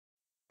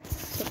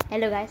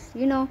Hello guys,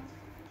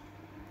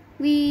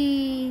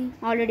 we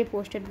already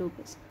posted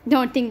bloopers.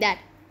 Don't think that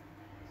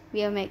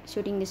we are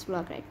shooting this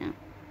vlog right now.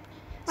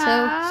 So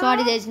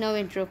sorry there's no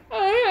intro.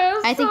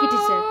 I think it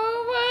is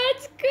so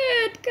much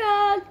good,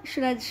 God.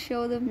 Should I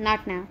show them?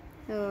 Not now.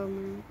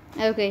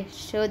 Okay,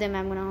 show them.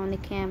 I'm gonna on the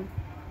cam.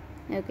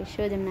 Okay,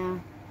 show them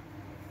now.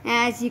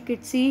 As you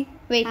could see.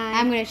 Wait,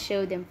 I'm gonna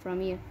show them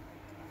from here.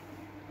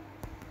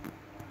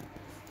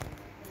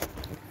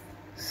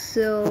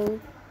 So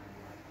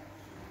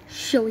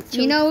show it.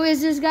 You know who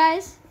is this,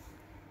 guys?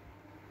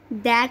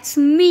 That's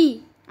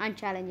me.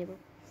 Unchallengeable.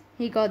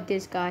 He got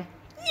this guy.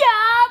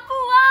 Yeah,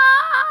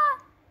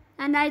 boy.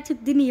 And I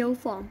took the Neo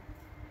form.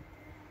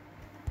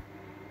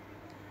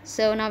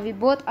 So now we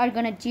both are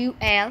gonna duel.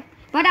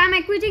 But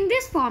I'm quitting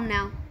this form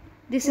now.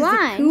 This is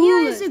Why? the Neo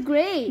coolest. is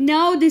great.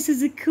 No, this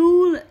is the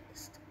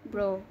coolest.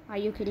 Bro, are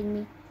you kidding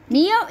me?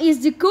 Neo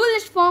is the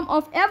coolest form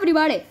of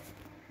everybody.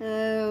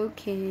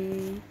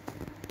 Okay.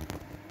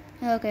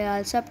 Okay,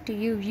 I'll sub to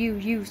you.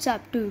 You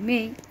sub to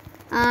me.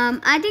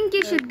 I think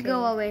you should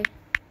go Okay. away.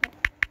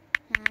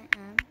 I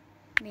am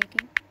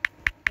making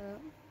a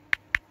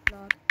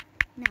vlog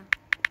now.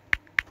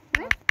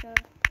 What? After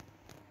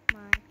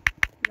my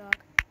vlog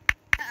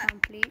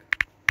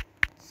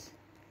completes,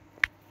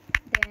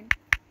 then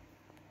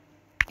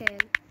tell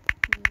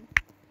me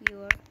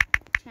your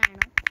channel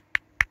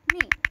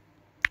name.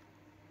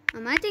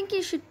 I think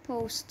you should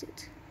post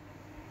it.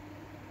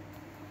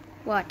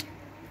 What?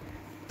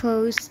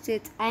 Post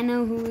it. I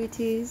know who it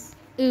is.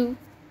 Ooh.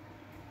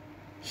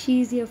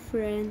 She's your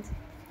friend.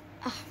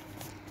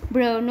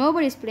 Bro,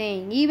 nobody's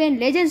playing. Even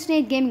Legend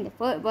Snake Gaming, the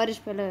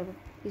worst player ever,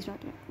 is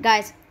not here.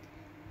 Guys,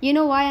 you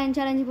know why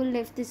Unchallengeable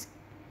left this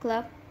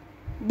club?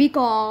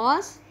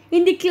 Because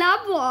in the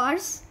club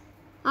wars,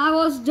 I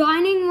was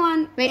joining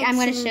one. Wait, I'm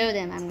gonna show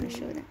them.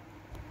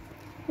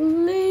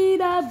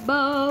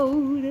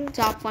 Leaderboard.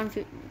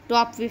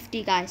 Top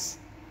 50 guys.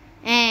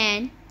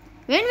 And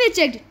when we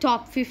checked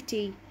top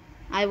 50,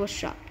 I was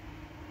shocked.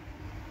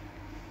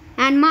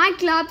 And my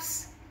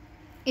club's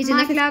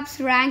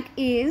rank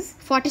is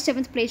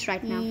 47th place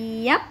right now.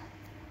 Yep.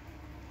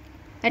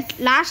 At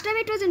last time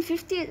it was in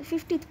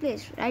 50th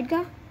place, right,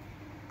 guy?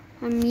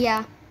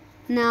 Yeah.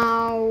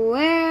 Now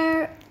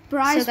where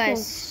prize So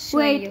guys,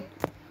 pool? showing you.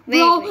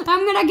 Bro, Wait.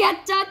 I'm gonna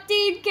get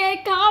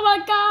 13k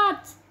karma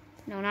cards.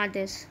 No, not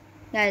this.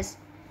 Guys,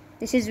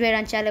 this is where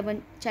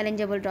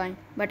Unchallengeable drawing.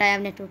 But I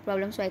have network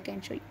problem, so I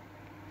can't show you.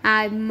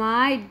 I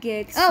might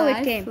get Oh,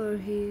 it came. for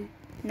here.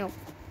 No.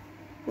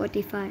 What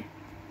if I?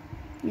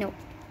 No.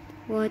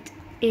 What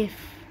if?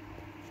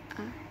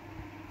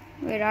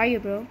 Where are you,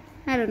 bro?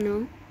 I don't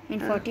know. In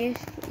 40th?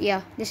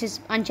 Yeah, this is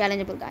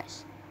Unchallengeable,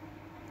 guys.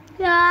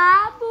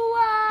 Yeah,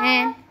 boy.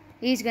 And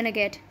he's gonna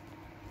get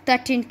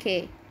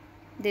 13k.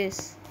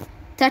 This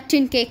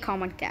 13k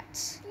common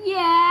cats.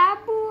 Yeah,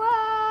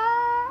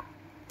 boy.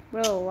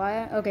 Bro,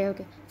 why? Okay.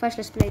 First,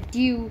 let's play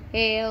duel.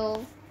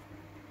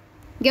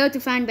 Go to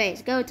fan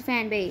base.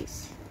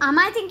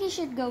 I think you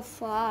should go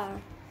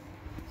far.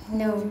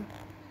 No.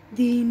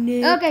 The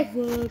Okay.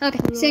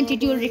 Send you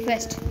duel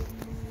request.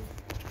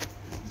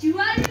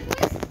 Duel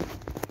request?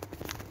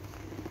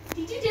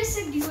 Did you just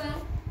say duel?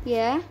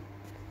 Yeah.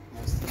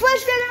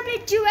 First, we're gonna play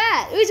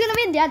duel. Who's gonna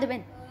win? The other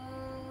win.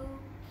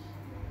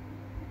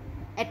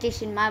 At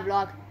least in my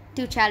vlog,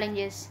 2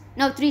 challenges.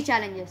 No, 3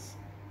 challenges.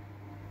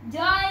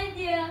 Die,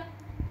 dear.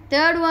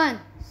 Third one.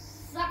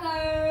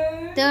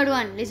 Sucker.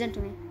 Listen to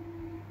me.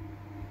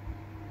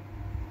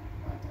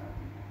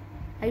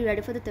 Are you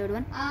ready for the third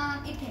one?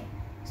 Okay.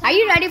 Are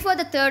you ready for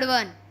the third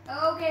one?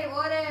 Okay,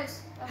 what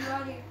else? I'm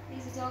ready.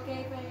 This is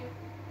okay for you.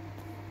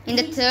 In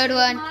the third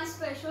one, My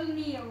special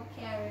Neo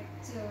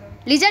character.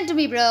 listen to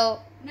me, bro.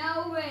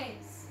 No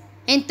ways.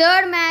 In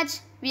third match,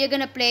 we are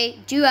gonna play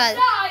duel,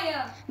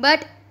 Fire.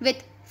 but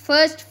with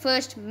first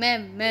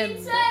member.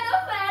 Inside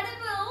of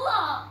Annabelle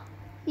Law.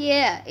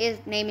 Yeah, his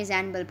name is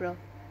Annabelle, bro.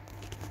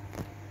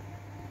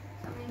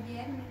 Come and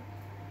get me.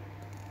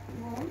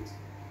 You won't?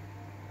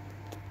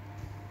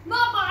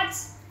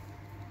 Mobots!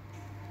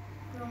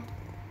 Bro.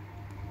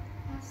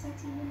 How's that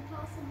even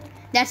possible?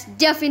 That's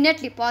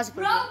definitely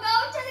possible. Bro,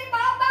 go to the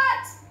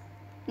Mobots!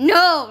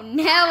 No,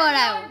 never I'm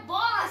ever. your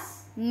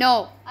boss!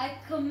 No, I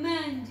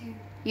command you.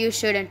 you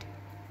shouldn't.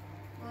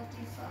 What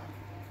if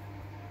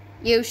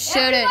You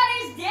shouldn't.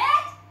 Everybody's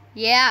dead?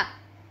 Yeah,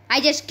 I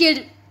just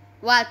killed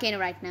Volcano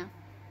right now.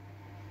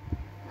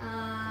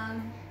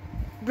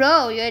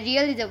 Bro, you're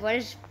really the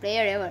worst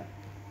player ever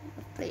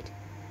I've played.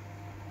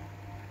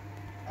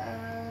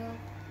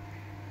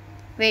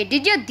 Wait,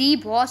 did your the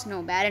boss?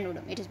 No, Baron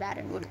Woodham. It is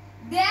Baron Woodham.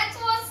 That's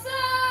what's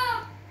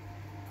up!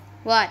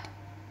 What?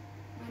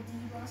 My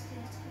D-boss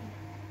gets me.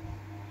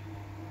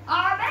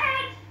 Oh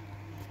man!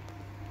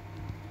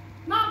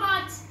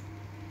 Mobots!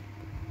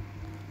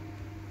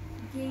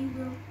 Game,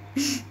 bro.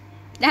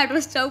 That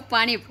was so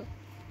funny, bro.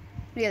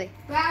 Really.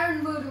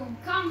 Baron Voodoo,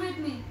 come with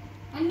me.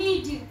 I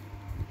need you.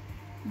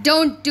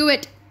 Don't do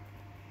it.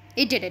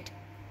 He did it.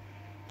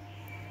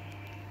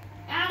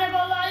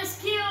 Annabelle is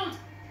killed.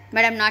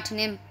 But I'm not in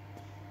him.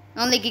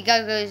 Only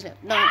Giga is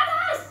left. No.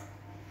 Alice!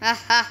 Ha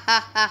ha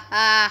ha ha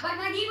ha. But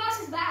my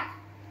D-Boss is back.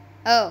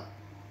 Oh.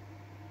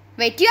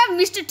 Wait, you have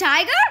Mr.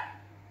 Tiger?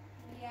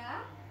 Yeah.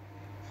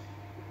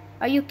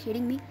 Are you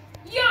kidding me?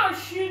 Your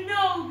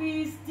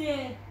Shinobi is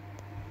dead.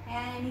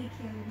 And he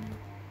killed me.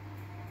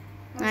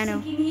 I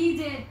know. Thinking he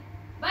did.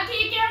 But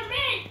he killed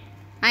me.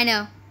 I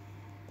know.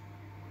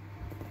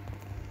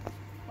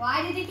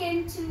 Why did he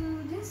came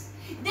to this?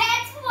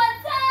 That's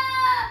what's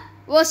up.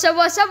 What's up,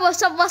 what's up,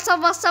 what's up, what's up,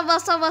 what's up,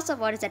 what's up, what's up?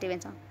 What is that even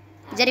song?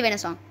 Is that even a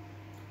song?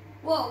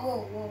 Whoa,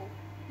 whoa, whoa.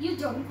 You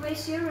don't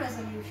waste your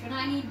resolution.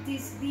 I need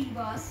this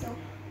D-Boss, so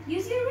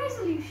use your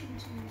resolution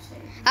to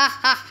say. Ha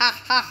ha ha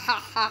ha ha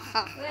ha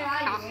ha. Where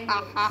are you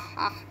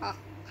anyway?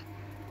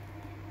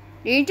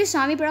 Didn't you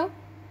saw me, bro?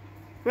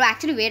 Bro,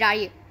 actually, where are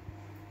you?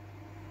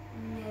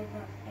 Never ever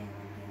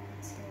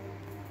gonna tell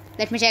you.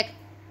 Let me check.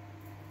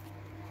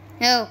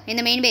 No, in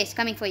the main base,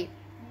 coming for you.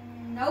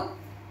 Nope.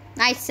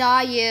 I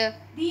saw you.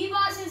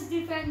 D-Boss is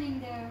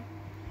defending there.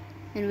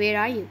 And where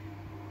are you?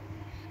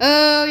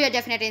 Oh, you're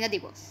definitely in the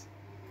D-Boss.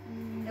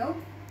 Nope.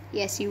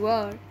 Yes, you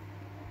are.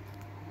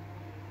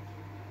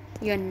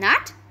 You're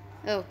not?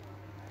 Oh.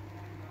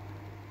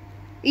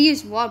 You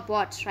use more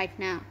bots right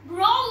now. Bro,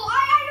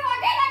 why are you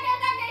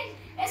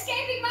again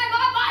escaping my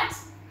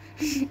bots?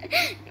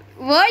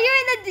 Were you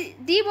in the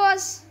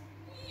D-Boss?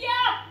 Yep.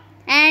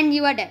 And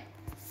you are dead.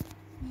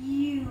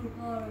 You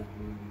horrible.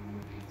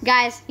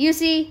 Guys, you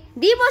see,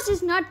 D-Boss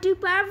is not too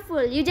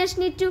powerful. You just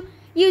need to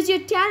use your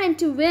talent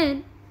to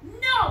win.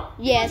 No.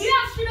 Yes. You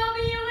have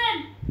Shinobi, you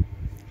win.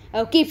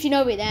 Oh, keep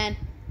Shinobi then.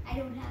 I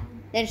don't have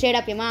him. Then shut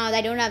up your mouth.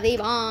 I don't have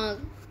D-Boss.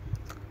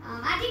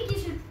 I think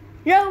you should.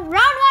 No, round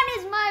 1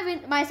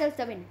 is myself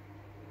the win.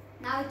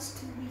 Now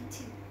it's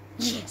 2v2.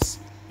 Yes.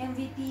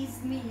 MVP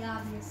is me,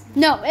 obviously.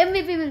 No,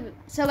 MVP will be.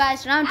 So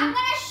guys, round 2. I'm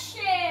gonna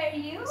share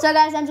you. So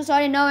guys, I'm so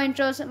sorry, no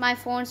intros. My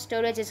phone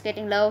storage is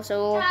getting low,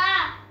 so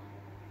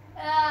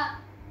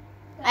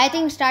I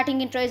think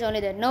starting intro is only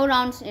there. No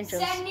rounds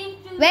intros. Sending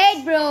to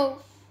Wait,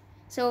 bro.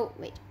 So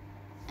wait,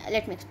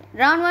 let me explain.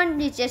 Round 1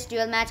 is just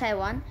duel match. I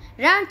won.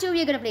 Round 2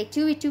 we're gonna play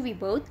 2v2v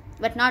both,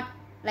 but not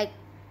like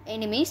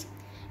enemies.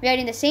 We are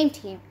in the same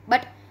team,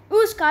 but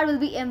whose card will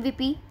be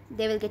MVP?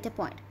 They will get a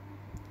point.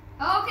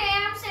 Okay,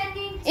 I'm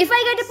sending. If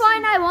I get a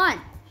point, I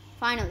won.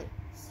 Finally.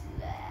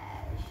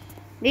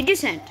 Did you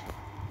send?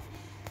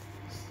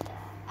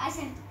 I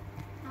sent.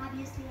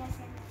 Obviously, I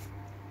sent.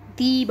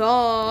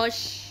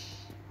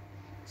 D-Boss.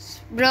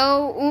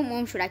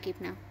 Bro, should I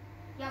keep now?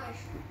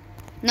 Yavish.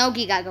 No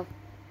Gigago.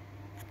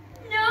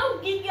 No,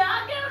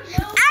 Gigago,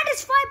 no. That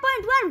is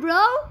 5.1,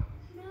 bro.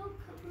 No,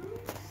 kaboom.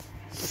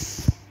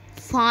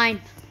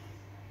 Fine.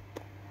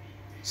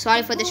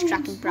 Sorry for this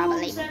tracking problem.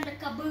 Booms and the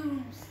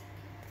kabooms.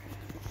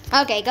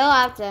 Okay, go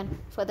out then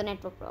for the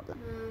network problem.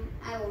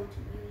 I want to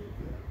be.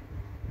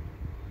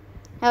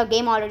 Oh,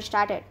 game already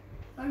started.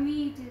 For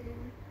me to.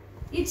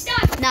 It's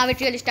done. Now it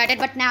really started,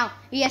 but now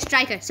he has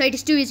striker, so it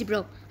is too easy,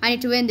 bro. I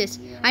need to win this.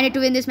 Yeah. I need to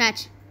win this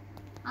match.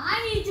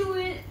 I need to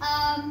win.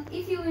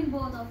 If you win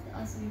both of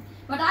us,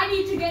 but I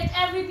need to get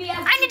MVP.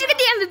 I need to get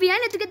the MVP. I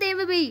need to get the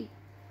MVP.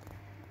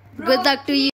 Bro, Good luck to you.